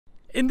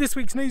In this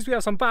week's news, we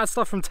have some bad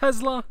stuff from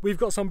Tesla, we've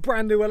got some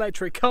brand new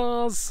electric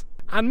cars,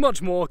 and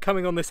much more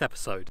coming on this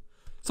episode.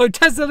 So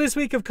Tesla this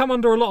week have come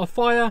under a lot of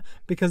fire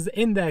because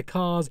in their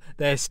cars,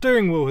 their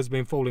steering wheel has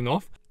been falling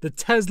off. The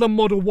Tesla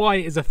Model Y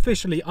is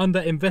officially under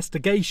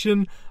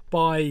investigation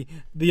by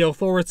the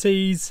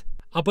authorities.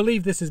 I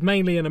believe this is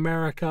mainly in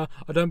America.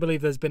 I don't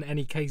believe there's been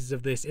any cases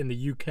of this in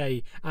the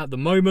UK at the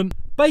moment.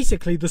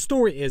 Basically, the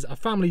story is a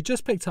family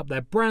just picked up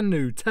their brand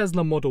new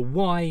Tesla Model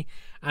Y,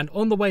 and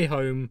on the way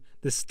home,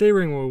 the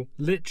steering wheel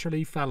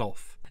literally fell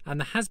off.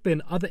 And there has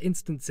been other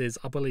instances,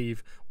 I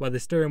believe, where the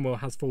steering wheel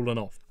has fallen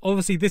off.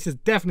 Obviously, this is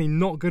definitely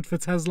not good for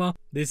Tesla.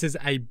 This is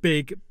a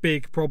big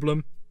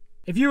problem.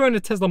 If you own a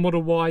Tesla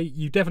Model Y,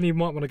 you definitely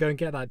might want to go and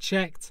get that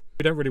checked.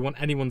 We don't really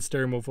want anyone's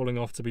steering wheel falling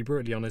off, to be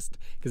brutally honest,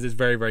 because it's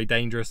very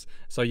dangerous.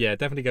 So yeah,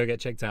 definitely go get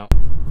checked out.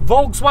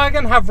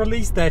 Volkswagen have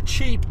released their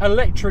cheap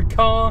electric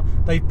car.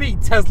 They've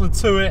beat Tesla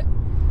to it.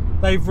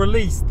 They've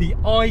released the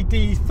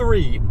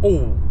ID3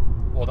 All,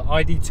 or the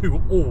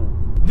ID2 All.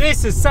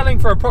 This is selling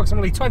for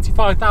approximately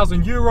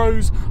 25,000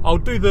 euros. I'll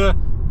do the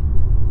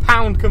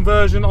pound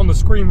conversion on the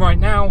screen right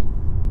now.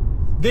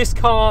 This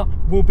car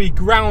will be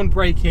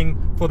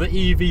groundbreaking for the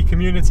EV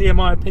community, in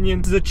my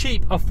opinion. It's a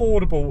cheap,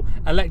 affordable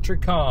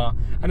electric car,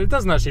 and it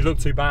doesn't actually look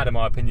too bad, in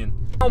my opinion.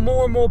 Now,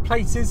 more and more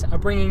places are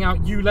bringing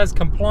out ULEZ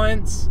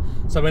compliance.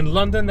 So in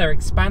London, they're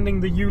expanding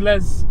the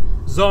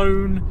ULEZ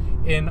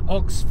zone, in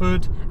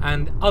Oxford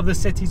and other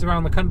cities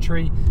around the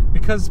country,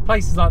 because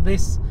places like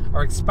this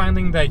are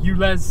expanding their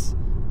ULEZ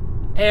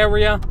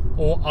area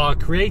or are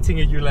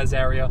creating a ULEZ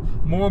area.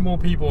 More and more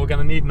people are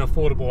going to need an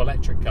affordable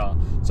electric car.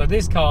 So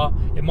this car,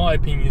 in my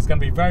opinion, is going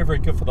to be very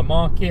good for the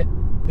market.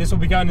 This will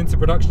be going into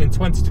production in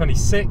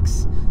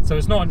 2026, so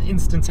it's not an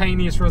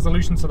instantaneous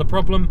resolution to the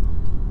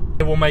problem.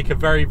 It will make a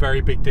very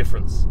big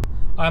difference.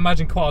 I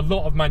imagine quite a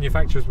lot of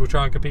manufacturers will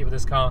try and compete with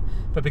this car,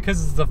 but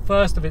because it's the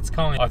first of its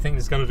kind, I think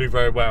it's going to do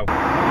very well.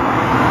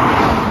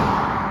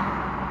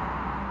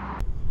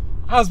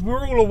 As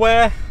we're all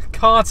aware,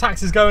 car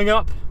tax is going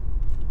up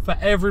for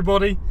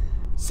everybody.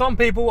 Some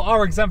people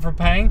are exempt from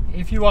paying.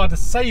 If you are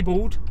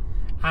disabled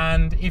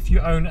and if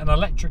you own an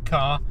electric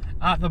car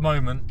at the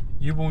moment,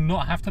 you will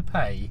not have to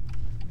pay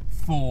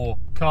for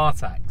car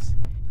tax.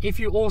 If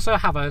you also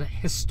have a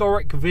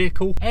historic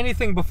vehicle,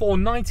 anything before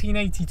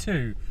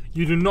 1982,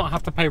 you do not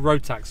have to pay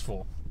road tax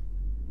for,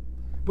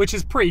 which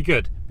is pretty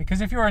good, because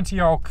if you're into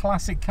your old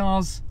classic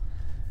cars,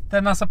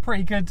 then that's a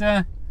pretty good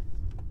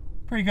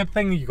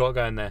thing you got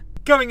going there.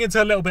 Going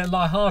into a little bit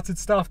light-hearted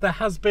stuff, there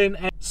has been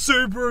a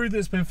Subaru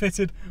that's been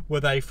fitted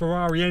with a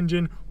Ferrari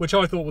engine, which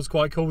I thought was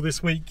quite cool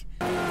this week.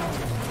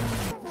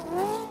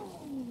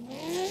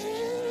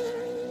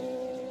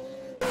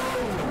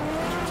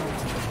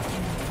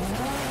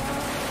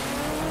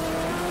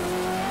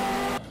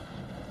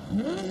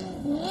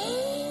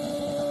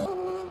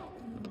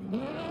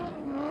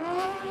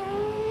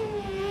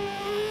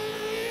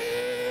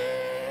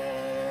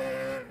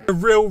 A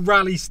real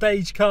rally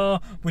stage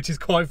car, which is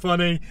quite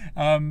funny,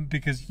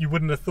 because you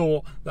wouldn't have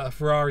thought that a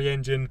Ferrari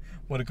engine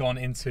would have gone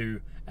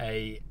into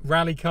a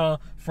rally car.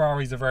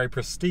 Ferraris are very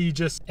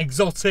prestigious,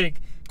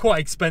 exotic, quite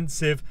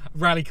expensive.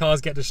 Rally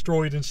cars get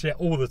destroyed and shit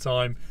all the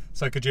time,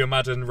 so could you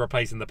imagine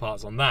replacing the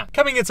parts on that?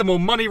 Coming into more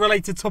money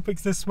related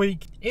topics this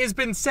week, it has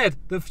been said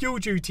that fuel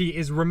duty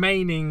is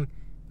remaining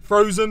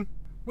frozen,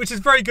 which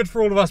is very good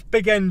for all of us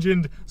big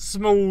engined,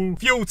 small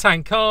fuel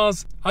tank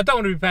cars. I don't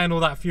want to be paying all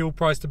that fuel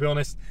price, to be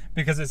honest,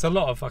 because it's a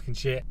lot of fucking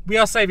shit. We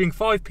are saving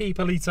 5p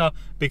per litre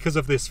because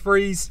of this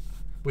freeze,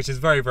 which is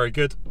very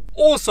good.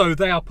 Also,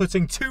 they are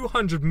putting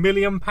 £200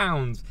 million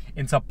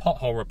into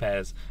pothole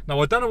repairs.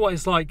 Now, I don't know what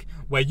it's like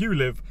where you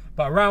live,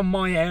 but around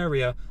my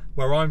area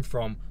where I'm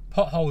from,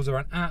 potholes are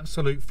an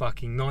absolute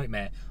fucking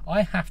nightmare.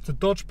 I have to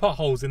dodge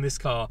potholes in this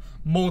car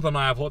more than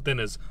I have hot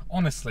dinners.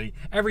 Honestly,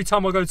 every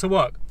time I go to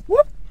work,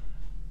 whoop,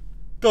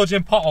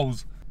 dodging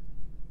potholes.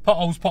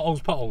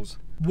 Potholes.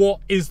 What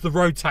is the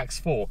road tax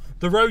for?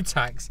 The road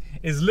tax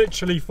is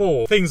literally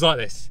for things like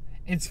this.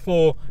 It's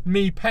for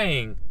me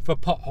paying for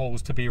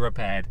potholes to be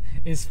repaired.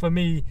 It's for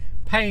me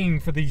paying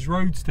for these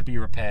roads to be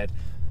repaired.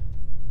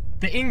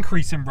 The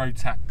increase in road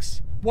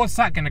tax, what's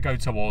that going to go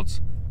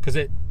towards? Because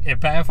it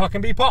better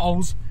fucking be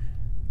potholes.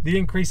 The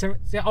increase in,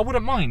 I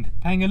wouldn't mind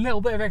paying a little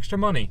bit of extra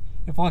money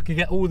if I could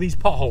get all these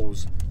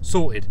potholes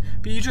sorted.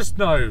 But you just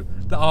know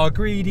that our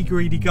greedy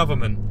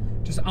government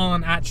just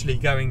aren't actually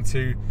going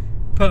to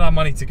put that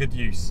money to good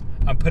use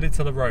and put it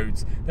to the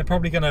roads. They're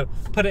probably going to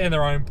put it in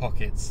their own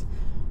pockets.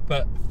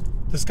 But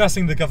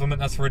discussing the government,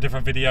 that's for a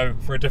different video,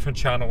 for a different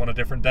channel on a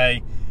different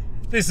day.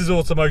 This is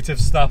automotive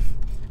stuff,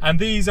 and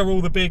these are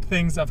all the big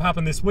things that have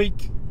happened this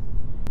week.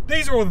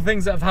 These are all the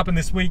things that have happened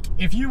this week.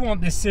 If you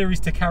want this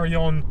series to carry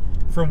on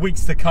for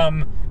weeks to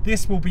come,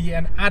 this will be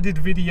an added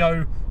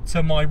video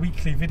to my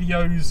weekly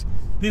videos.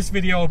 This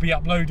video will be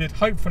uploaded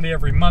hopefully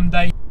every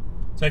Monday.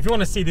 So if you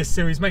want to see this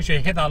series, make sure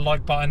you hit that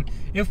like button.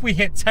 If we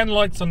hit 10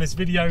 likes on this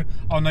video,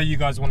 I'll know you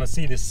guys want to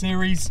see this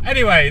series.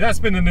 Anyway, that's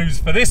been the news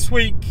for this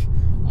week.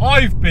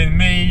 I've been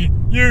me,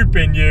 you've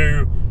been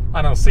you,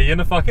 and I'll see you in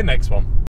the fucking next one.